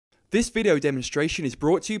This video demonstration is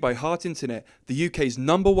brought to you by Heart Internet, the UK's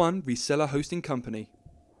 #1 reseller hosting company.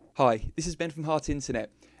 Hi, this is Ben from Heart Internet,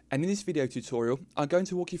 and in this video tutorial, I'm going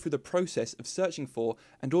to walk you through the process of searching for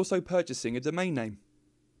and also purchasing a domain name.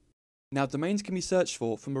 Now, domains can be searched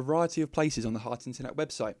for from a variety of places on the Heart Internet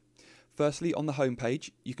website. Firstly, on the home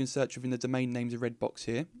page, you can search within the domain names red box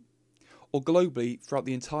here, or globally throughout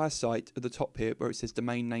the entire site at the top here where it says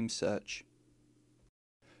domain name search.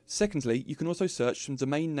 Secondly, you can also search from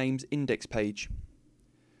domain names index page.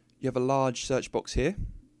 You have a large search box here,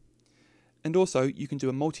 and also you can do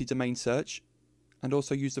a multi-domain search and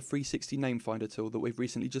also use the 360 name finder tool that we've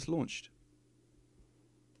recently just launched.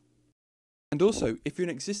 And also, if you're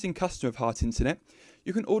an existing customer of Heart Internet,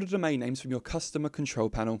 you can order domain names from your customer control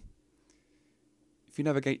panel. If you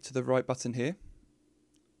navigate to the right button here,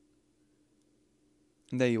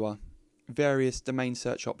 and there you are, various domain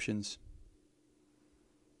search options.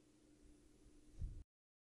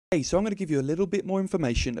 Okay, so I'm going to give you a little bit more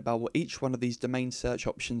information about what each one of these domain search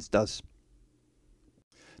options does.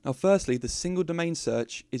 Now firstly, the single domain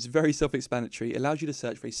search is very self-explanatory. It allows you to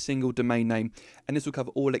search for a single domain name, and this will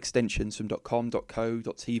cover all extensions from .com, .co,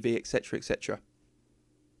 .tv, etc, etc.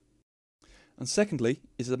 And secondly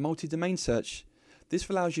is the multi-domain search. This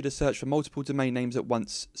allows you to search for multiple domain names at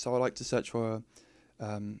once. So I like to search for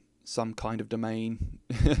some kind of domain,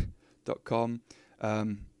 .com,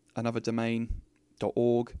 another domain,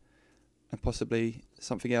 .org, and possibly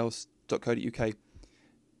something else, .co.uk. And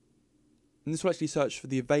this will actually search for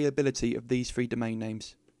the availability of these three domain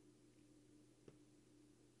names.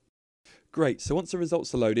 Great, so once the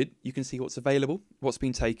results are loaded, you can see what's available, what's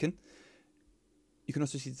been taken. You can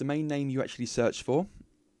also see the domain name you actually searched for,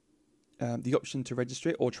 the option to register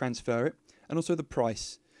it or transfer it, and also the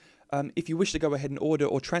price. If you wish to go ahead and order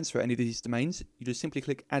or transfer any of these domains, you just simply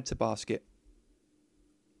click Add to Basket.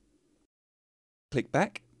 Click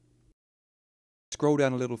back, scroll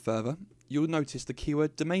down a little further, you'll notice the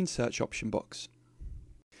keyword domain search option box.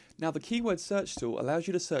 Now the keyword search tool allows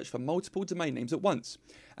you to search for multiple domain names at once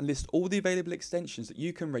and list all the available extensions that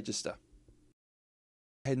you can register. Go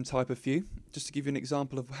ahead and type a few, just to give you an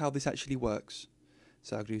example of how this actually works.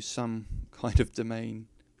 So I'll do some kind of domain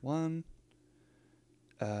 1,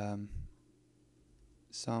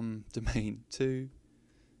 some domain 2,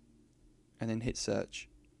 and then hit search.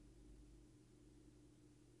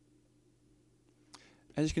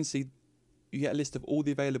 As you can see, you get a list of all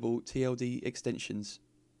the available TLD extensions.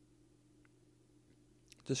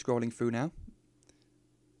 Just scrolling through now.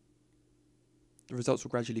 The results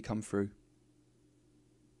will gradually come through.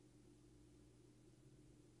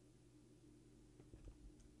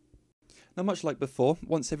 Now, much like before,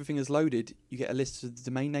 once everything is loaded, you get a list of the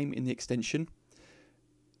domain name in the extension,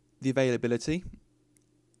 the availability,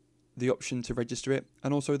 the option to register it,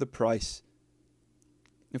 and also the price.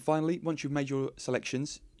 And finally, once you've made your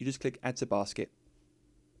selections, you just click Add to Basket.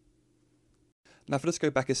 Now let's go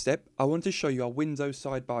back a step. I want to show you our Windows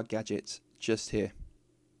Sidebar gadget just here.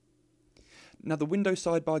 Now the Windows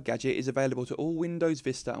Sidebar gadget is available to all Windows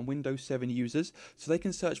Vista and Windows 7 users, so they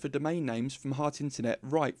can search for domain names from Heart Internet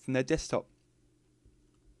right from their desktop.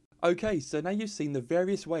 Okay, so now you've seen the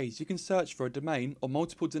various ways you can search for a domain or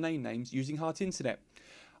multiple domain names using Heart Internet.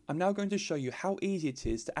 I'm now going to show you how easy it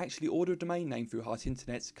is to actually order a domain name through Heart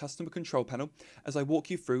Internet's customer control panel as I walk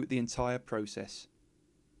you through the entire process.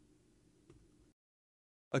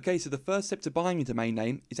 Okay, so the first step to buying a domain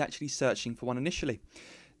name is actually searching for one initially.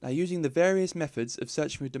 Now, using the various methods of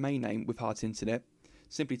searching for a domain name with Heart Internet,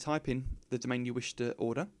 simply type in the domain you wish to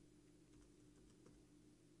order,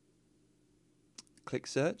 click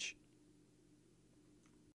search.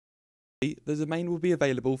 The domain will be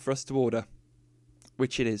available for us to order,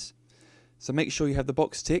 which it is. So make sure you have the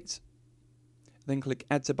box ticked, then click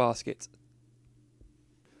Add to Basket.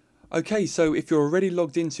 Okay, so if you're already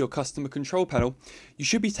logged into your customer control panel, you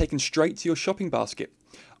should be taken straight to your shopping basket.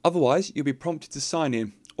 Otherwise, you'll be prompted to sign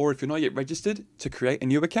in, or if you're not yet registered, to create a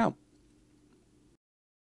new account.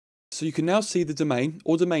 So you can now see the domain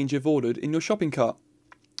or domains you've ordered in your shopping cart.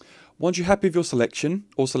 Once you're happy with your selection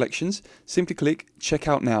or selections, simply click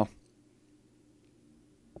Checkout Now.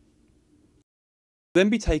 Then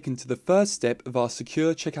be taken to the first step of our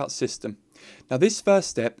secure checkout system. Now this first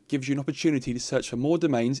step gives you an opportunity to search for more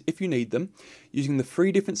domains if you need them, using the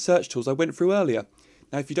 3 different search tools I went through earlier.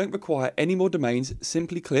 Now if you don't require any more domains,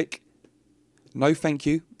 simply click No Thank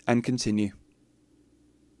You and continue.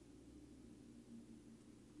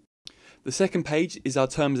 The second page is our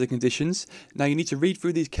terms and conditions. Now you need to read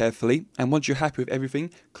through these carefully, and once you're happy with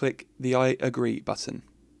everything, click the I agree button.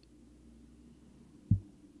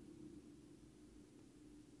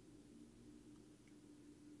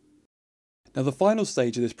 Now the final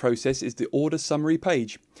stage of this process is the order summary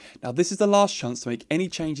page. Now this is the last chance to make any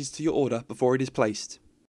changes to your order before it is placed.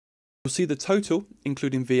 You'll see the total,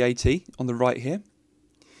 including VAT, on the right here.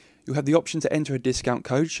 You'll have the option to enter a discount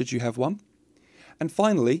code should you have one. And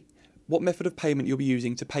finally, what method of payment you'll be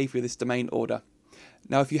using to pay for this domain order.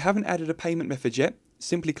 Now if you haven't added a payment method yet,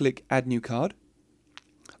 simply click Add New Card.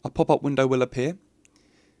 A pop-up window will appear.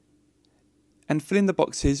 And fill in the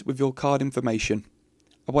boxes with your card information.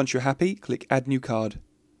 And once you're happy, click Add New Card.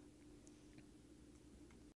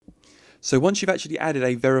 So once you've actually added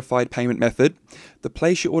a verified payment method, the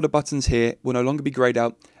Place Your Order buttons here will no longer be greyed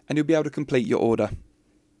out and you'll be able to complete your order.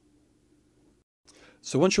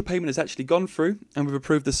 So once your payment has actually gone through and we've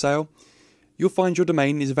approved the sale, you'll find your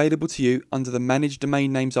domain is available to you under the Manage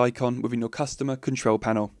Domain Names icon within your Customer Control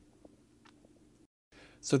panel.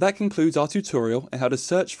 So that concludes our tutorial on how to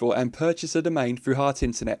search for and purchase a domain through Heart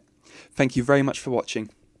Internet. Thank you very much for watching.